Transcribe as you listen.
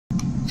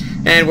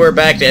And we're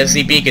back to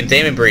SCP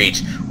Containment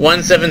Breach.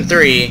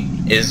 173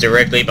 is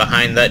directly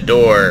behind that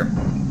door,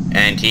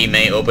 and he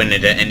may open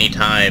it at any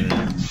time.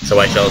 So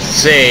I shall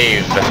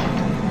save.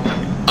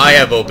 I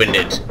have opened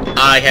it.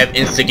 I have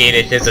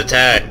instigated his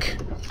attack.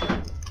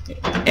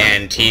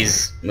 And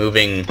he's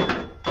moving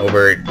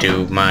over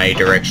to my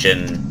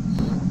direction.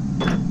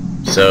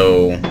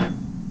 So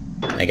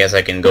I guess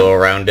I can go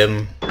around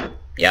him.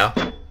 Yeah?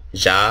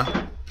 Ja?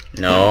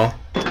 No?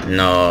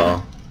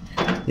 No.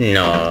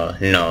 No,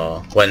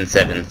 no.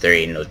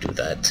 173, no do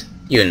that.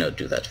 You no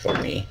do that for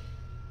me.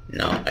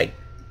 No, I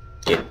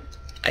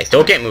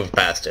still can't move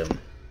past him.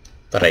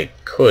 But I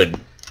could.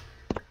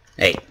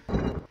 Hey,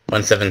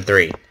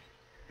 173.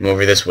 Move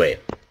over this way.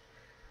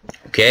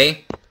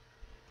 Okay?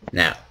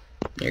 Now,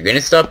 you're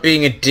gonna stop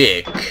being a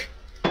dick,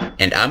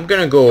 and I'm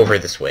gonna go over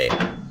this way.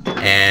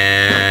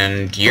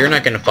 And you're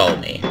not gonna follow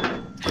me.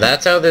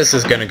 That's how this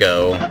is gonna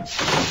go.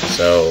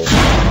 So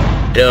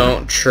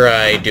don't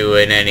try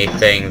doing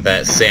anything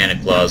that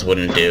Santa Claus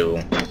wouldn't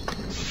do.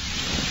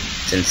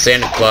 Since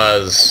Santa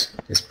Claus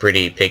is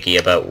pretty picky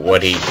about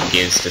what he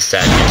gives to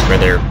Satchels for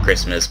their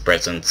Christmas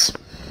presents.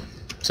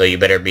 So you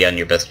better be on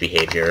your best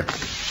behavior.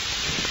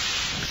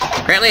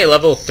 Apparently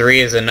level 3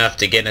 is enough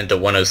to get into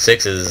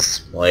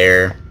 106's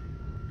lair.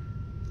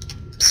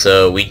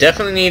 So we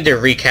definitely need to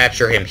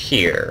recapture him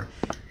here.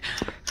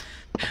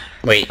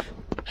 Wait,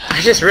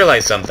 I just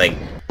realized something.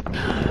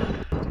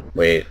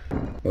 Wait.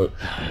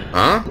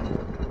 Huh?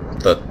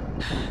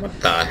 What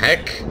the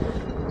heck?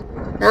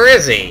 Where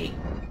is he?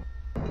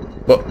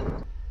 What?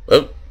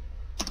 Oh.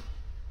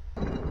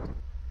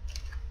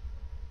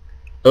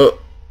 Oh.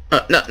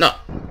 No.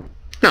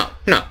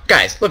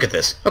 Guys, look at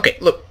this. Okay,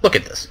 look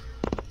at this.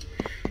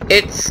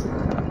 It's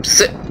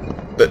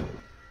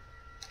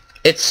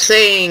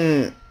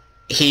saying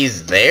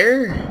he's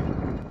there?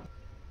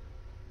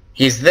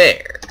 He's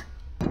there.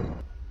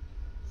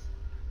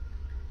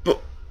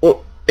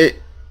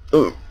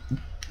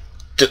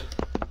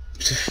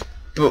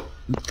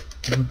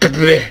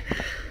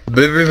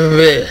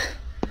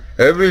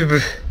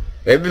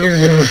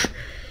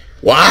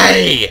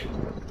 Why?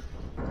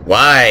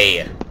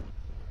 Why?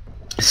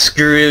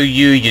 Screw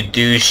you, you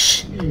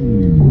douche.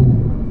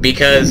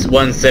 Because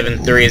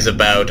 173 is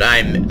about.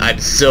 I'm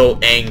so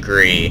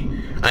angry.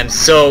 I'm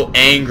so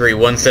angry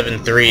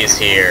 173 is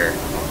here.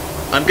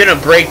 I'm gonna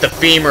break the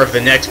femur of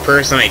the next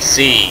person I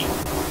see.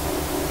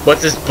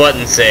 What's this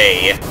button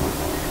say?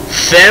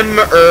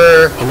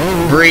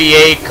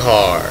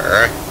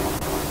 Briacar.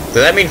 Does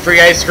that mean free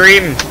ice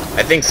cream?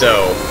 I think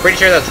so. Pretty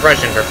sure that's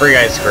Russian for free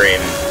ice cream.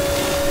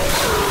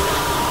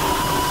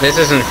 This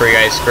isn't free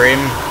ice cream.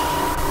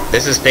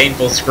 This is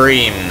painful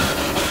scream.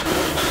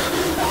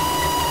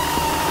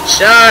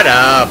 Shut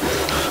up!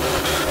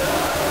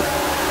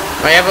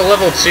 I have a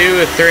level 2,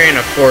 a 3, and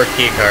a 4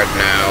 keycard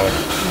now.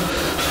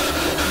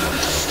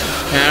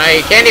 And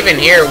I can't even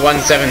hear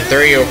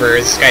 173 over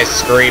this guy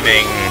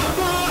screaming.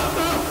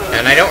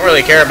 And I don't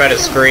really care about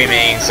his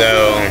screaming,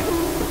 so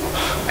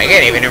I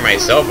can't even hear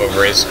myself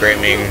over his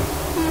screaming.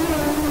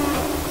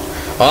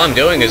 All I'm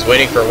doing is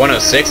waiting for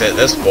 106 at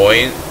this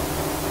point.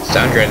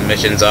 Sound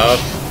transmission's off.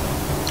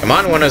 Come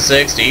on,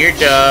 106, do your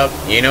job.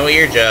 You know what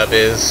your job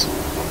is.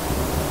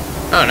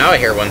 Oh, now I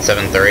hear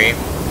 173.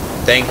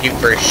 Thank you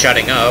for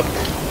shutting up.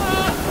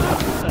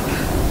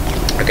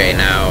 Okay,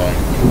 now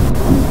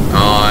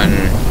on.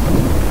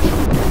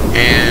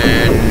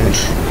 And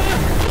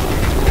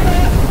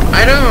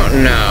I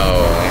don't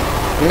know.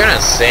 I'm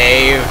gonna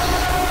save.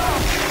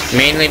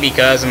 Mainly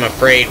because I'm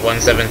afraid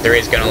 173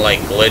 is gonna like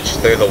glitch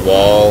through the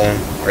wall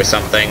or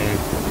something.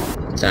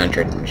 Sound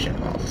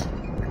transmission off.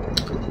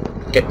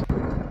 Okay.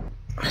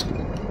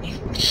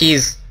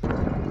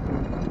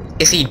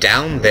 Is he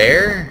down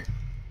there?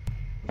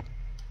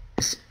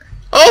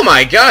 Oh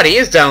my god, he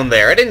is down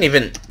there! I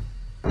didn't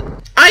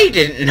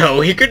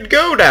know he could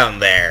go down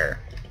there!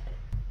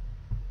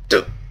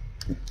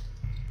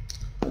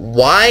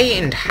 Why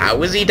and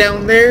how is he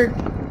down there?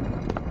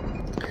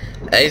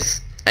 I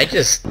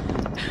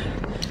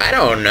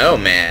don't know,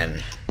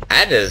 man.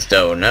 I just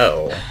don't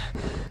know.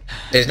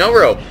 There's no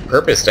real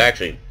purpose to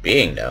actually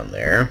being down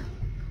there.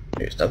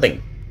 There's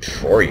nothing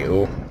for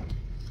you.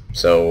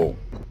 So,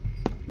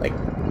 like,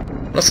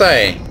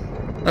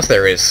 unless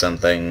there is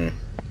something,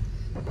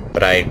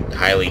 but I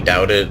highly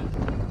doubt it,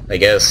 I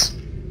guess.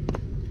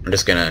 I'm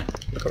just gonna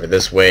look over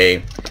this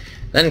way,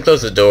 then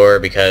close the door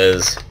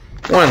because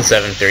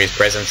 173's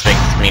presence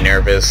makes me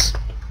nervous.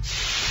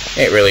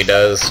 It really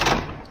does.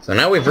 So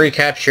now we've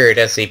recaptured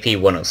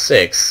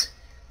SCP-106,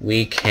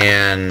 we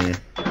can...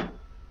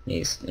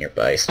 he's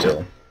nearby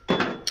still.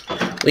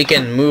 We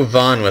can move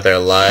on with our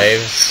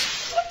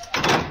lives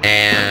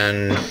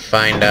and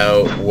find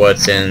out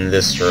what's in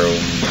this room.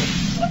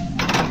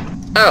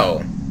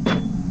 Oh!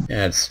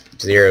 Yeah, it's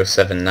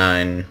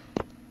 079.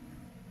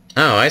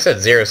 Oh, I said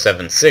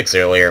 076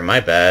 earlier, my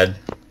bad.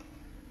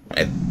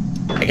 I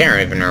can't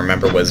even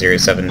remember what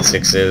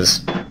 076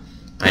 is.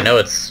 I know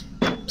it's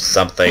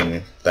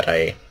something that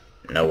I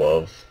know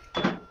of.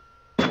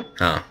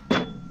 Huh.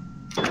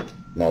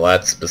 Well,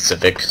 that's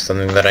specific.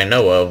 Something that I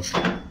know of.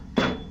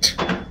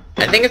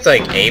 think it's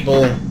like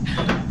Able.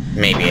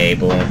 Maybe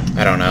Able.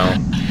 I don't know.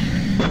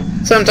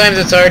 Sometimes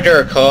it's hard to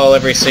recall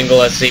every single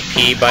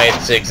SCP by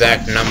its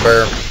exact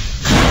number.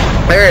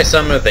 There are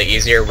some of the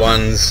easier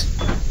ones.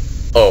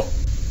 Oh,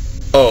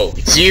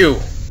 it's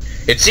you!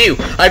 It's you!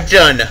 I've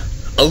done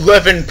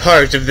 11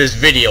 parts of this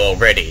video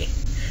already,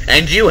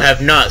 and you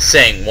have not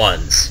sang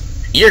once.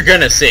 You're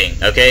gonna sing,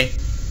 okay?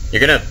 You're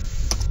gonna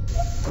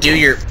do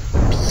your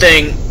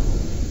thing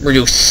where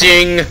you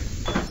sing.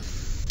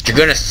 You're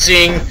gonna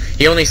sing.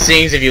 He only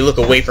sings if you look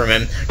away from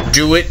him.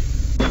 Do it.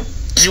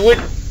 Do it.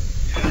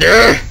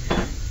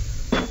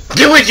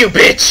 Do it, you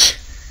bitch!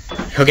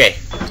 Okay,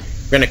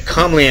 I'm gonna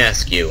calmly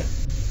ask you,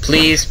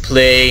 please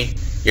play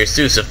your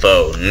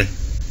sousaphone,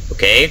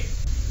 okay?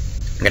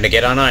 I'm gonna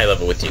get on eye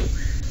level with you.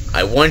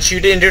 I want you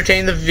to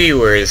entertain the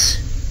viewers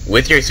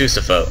with your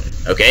sousaphone,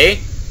 okay?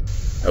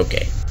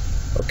 Okay.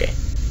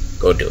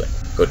 Go do it.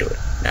 Go do it.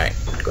 Alright,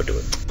 go do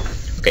it.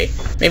 Okay,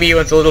 maybe you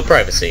want a little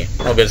privacy.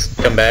 I'll just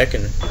come back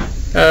and...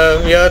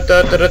 yeah,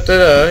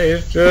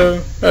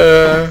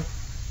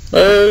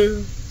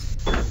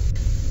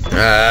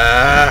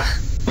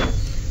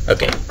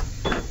 okay.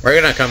 We're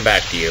gonna come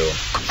back to you.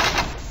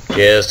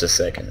 Just a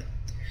second.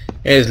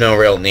 There's no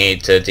real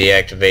need to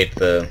deactivate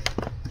the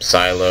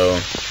silo.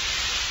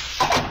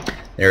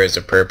 There is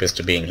a purpose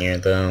to being here,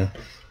 though.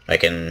 I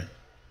can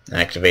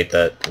activate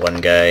that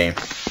one guy.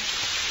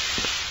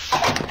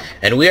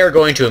 And we are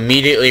going to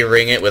immediately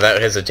ring it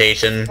without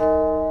hesitation.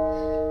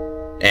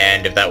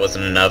 And if that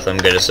wasn't enough, I'm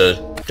gonna to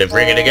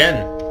ring it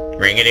again.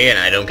 Ring it again,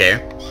 I don't care.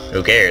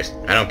 Who cares?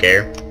 I don't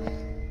care.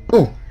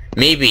 Ooh,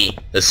 maybe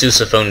the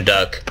sousaphone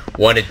duck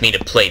wanted me to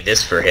play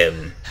this for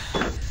him.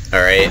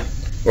 Alright,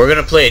 we're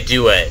gonna play a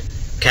duet.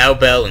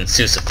 Cowbell and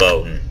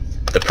sousaphone.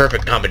 The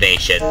perfect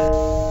combination.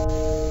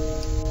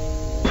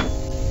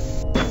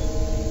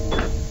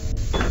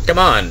 Come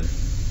on.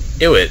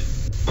 Do it.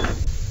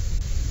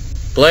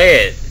 Play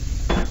it.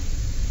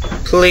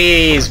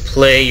 Please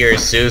play your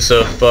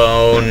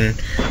sousaphone.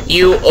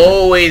 You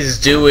always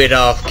do it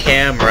off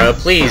camera.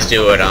 Please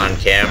do it on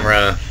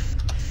camera.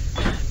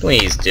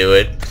 Please do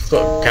it.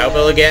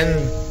 Cowbell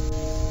again?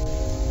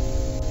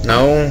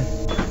 No?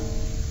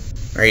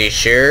 Are you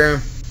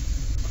sure?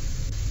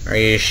 Are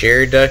you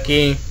sure,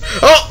 Ducky?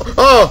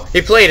 Oh!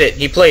 He played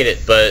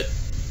it, but...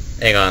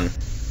 Hang on.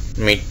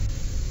 Let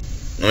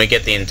me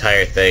get the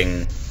entire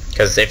thing.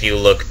 Because if you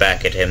look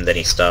back at him, then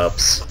he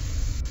stops.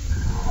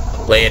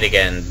 Play it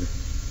again.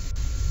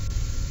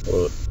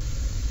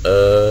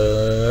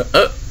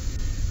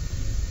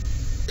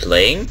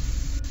 Playing?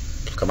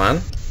 Come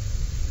on.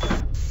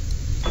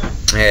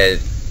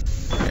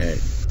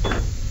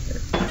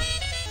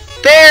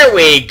 There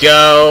we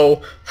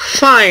go!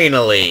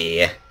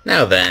 Finally!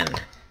 Now then.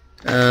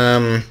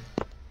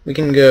 We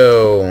can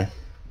go...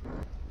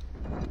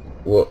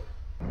 Whoa.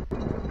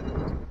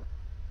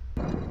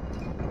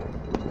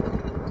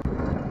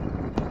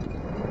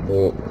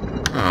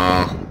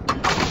 Aw.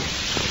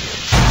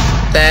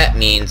 That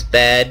means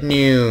bad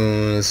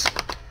news.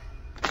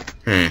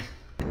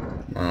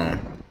 Well,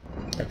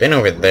 I've been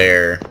over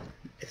there,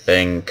 I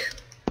think.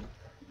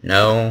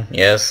 No?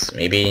 Yes?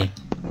 Maybe?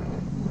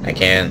 I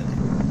can't.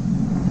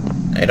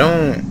 I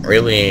don't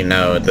really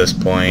know at this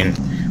point,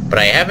 but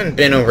I haven't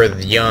been over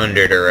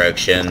yonder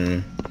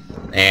direction,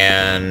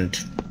 and,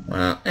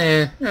 well,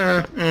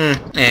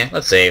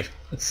 let's save.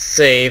 Let's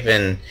save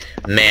and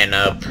man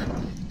up,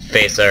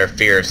 face our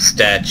fear of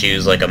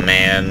statues like a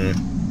man,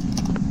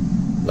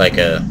 like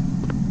a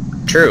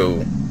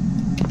true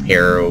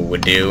hero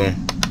would do,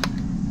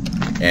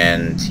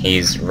 and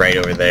he's right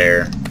over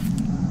there.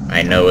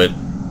 I know it.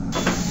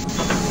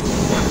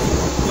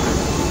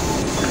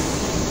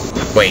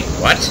 Wait,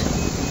 what?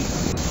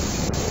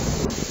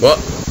 What?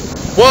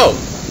 Whoa!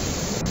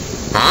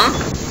 Huh?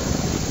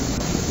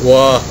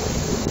 Whoa.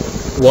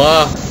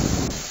 Whoa.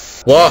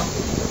 Whoa.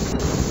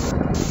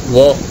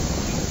 Whoa.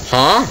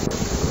 Huh?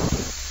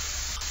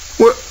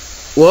 What?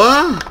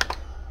 What?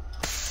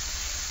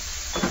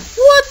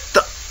 What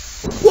the?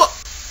 What?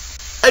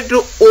 I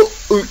don't...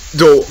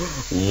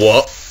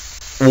 What?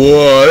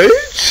 What?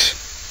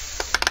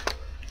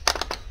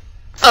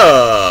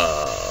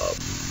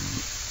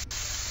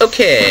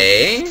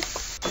 Okay.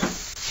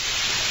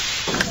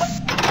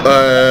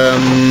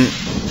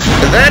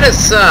 That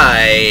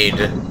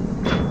aside,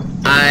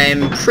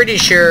 I'm pretty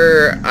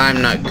sure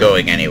I'm not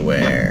going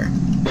anywhere.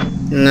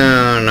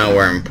 No,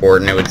 nowhere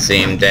important, it would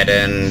seem. Dead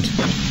end.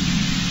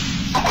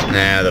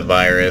 Nah, the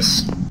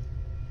virus.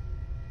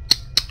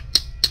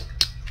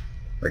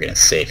 We're gonna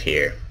save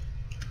here.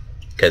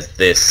 Because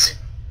this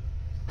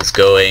is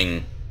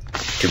going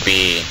to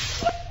be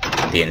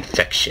the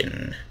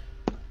infection.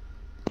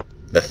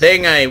 The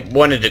thing I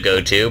wanted to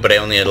go to, but I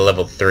only had a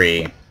level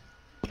 3.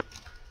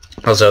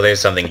 Also, there's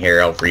something here.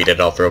 I'll read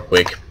it off real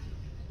quick.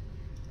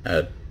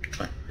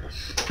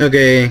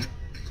 Okay.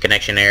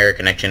 Connection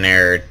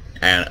error,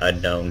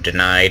 unknown,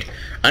 denied.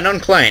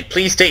 Unknown client,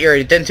 please state your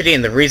identity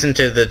and the reason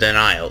to the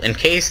denial. In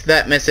case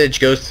that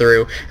message goes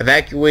through,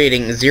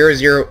 evacuating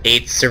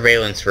 008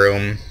 surveillance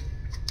room.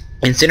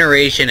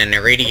 Incineration and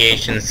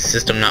irradiation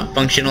system not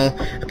functional.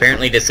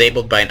 Apparently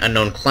disabled by an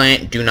unknown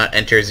client. Do not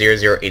enter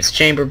 008's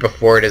chamber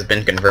before it has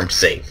been confirmed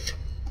safe.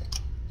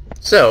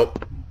 So,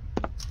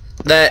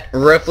 that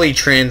roughly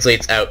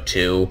translates out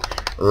to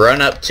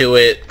run up to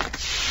it,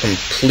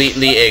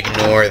 completely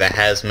ignore the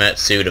hazmat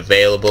suit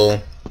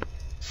available,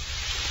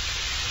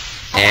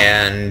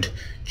 and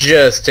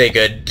just take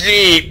a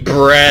deep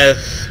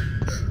breath.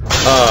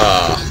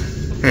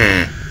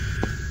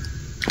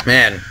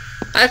 Man,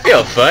 I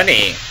feel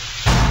funny.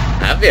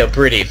 I feel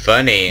pretty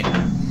funny.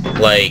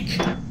 Like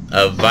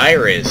a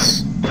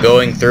virus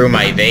going through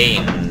my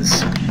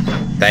veins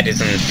that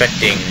is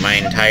infecting my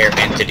entire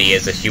entity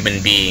as a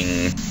human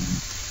being.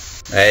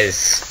 That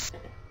is...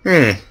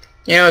 You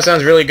know what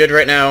sounds really good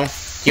right now?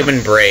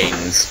 Human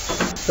brains.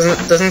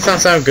 Doesn't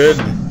sound good,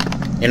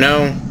 you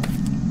know?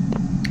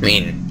 I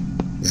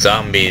mean,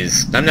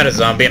 zombies. I'm not a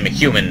zombie, I'm a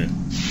human.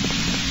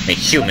 I'm a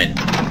human.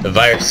 The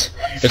virus,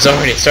 it's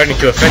already starting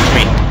to affect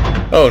me.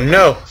 Oh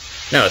no!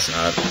 No, it's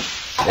not.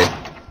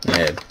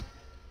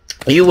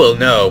 You will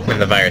know when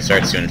the virus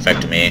starts to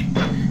infect me.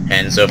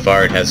 And so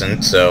far it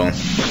hasn't, so...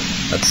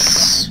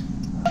 Let's...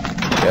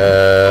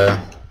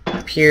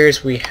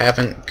 appears we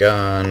haven't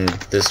gone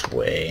this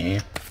way.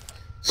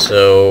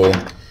 So...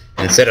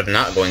 Instead of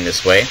not going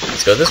this way,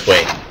 let's go this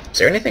way. Is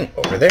there anything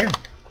over there?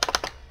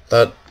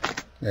 Thought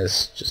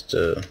it's just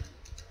a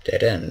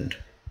dead end.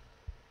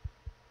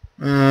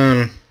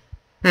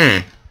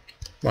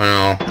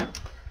 Well,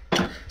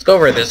 let's go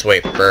over this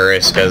way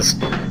first,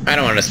 because I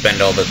don't want to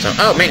spend all the time...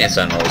 Oh, maintenance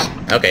tunnels.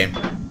 Okay.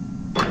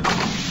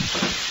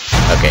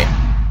 Okay.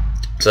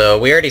 So,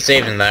 we already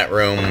saved in that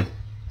room.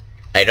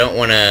 I don't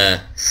want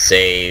to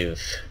save...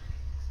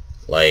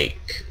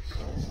 Like...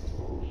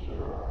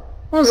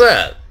 What was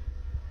that?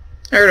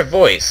 I heard a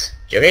voice.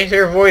 Did you guys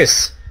hear a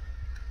voice?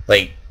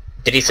 Like,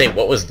 did he say,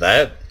 what was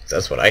that?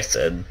 That's what I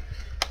said.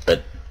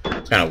 But,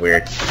 it's kind of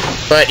weird.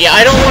 But, yeah,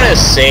 I don't want to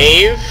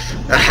save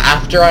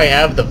after I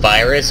have the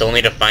virus,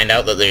 only to find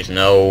out that there's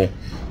no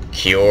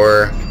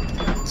cure.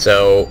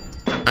 So,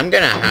 I'm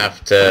gonna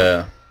have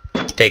to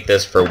take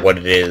this for what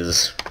it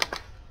is.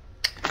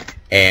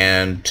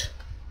 And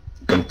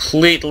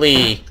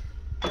completely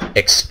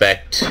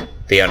expect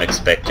the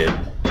unexpected.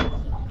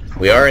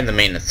 We are in the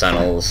maintenance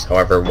tunnels,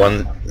 however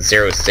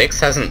 106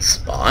 hasn't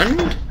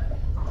spawned?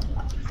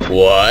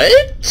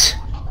 What?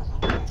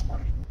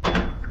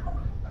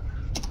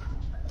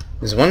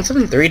 Is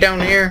 173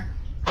 down here?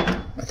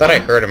 I thought I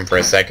heard him for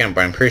a second,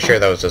 but I'm pretty sure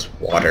that was just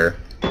water.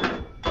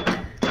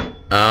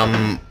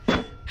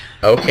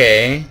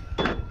 Okay.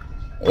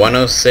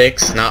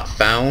 106 not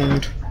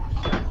found.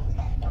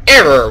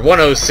 Error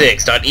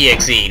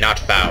 106.exe not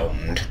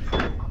found.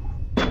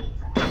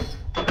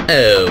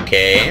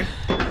 Okay.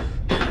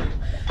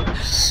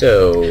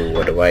 So,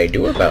 what do I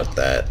do about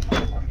that?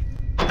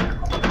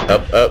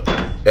 Up.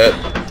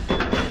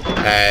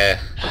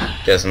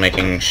 Just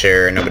making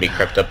sure nobody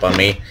crept up on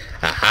me.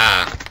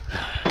 Aha!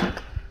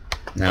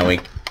 Now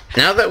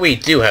that we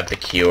do have the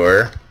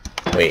cure...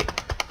 Wait,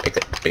 pick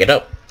it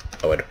up.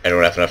 Oh, I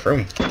don't have enough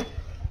room.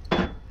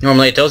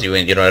 Normally it tells you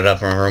you don't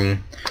have enough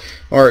room.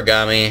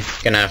 Origami,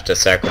 gonna have to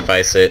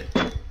sacrifice it.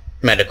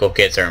 Medical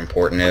kits are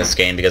important in this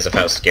game because of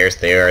how scarce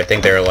they are. I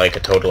think there are like a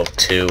total of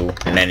 2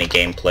 in any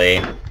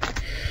gameplay.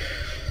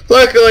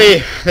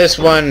 Luckily, this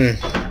one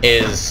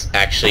is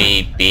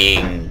actually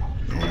being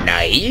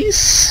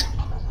nice.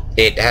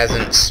 It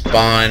hasn't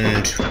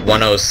spawned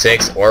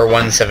 106 or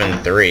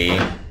 173.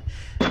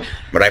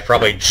 But I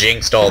probably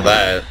jinxed all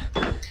that.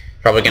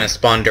 Probably gonna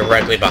spawn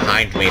directly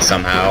behind me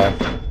somehow.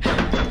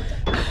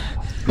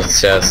 Let's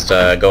just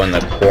go in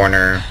the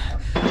corner.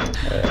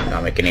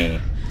 Not make any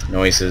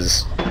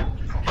noises.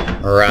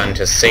 Run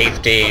to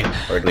safety,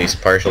 or at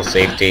least partial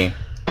safety.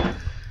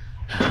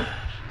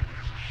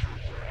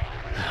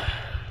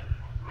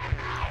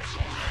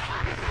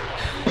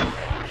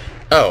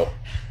 Oh.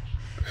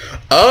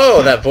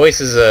 Oh, that voice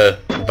is a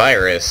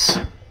virus.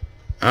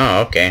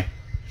 Oh, okay.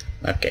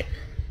 Okay.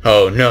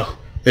 Oh no,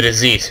 the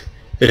disease.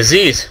 The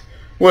disease!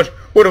 What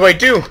do I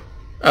do?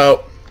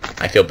 Oh,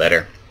 I feel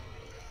better.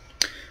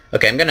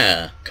 Okay, I'm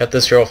gonna cut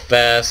this real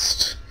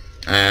fast.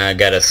 I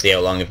gotta see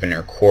how long I've been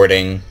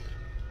recording.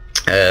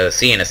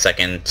 See you in a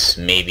second,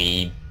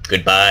 maybe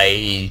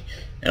goodbye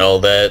and all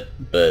that,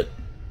 but,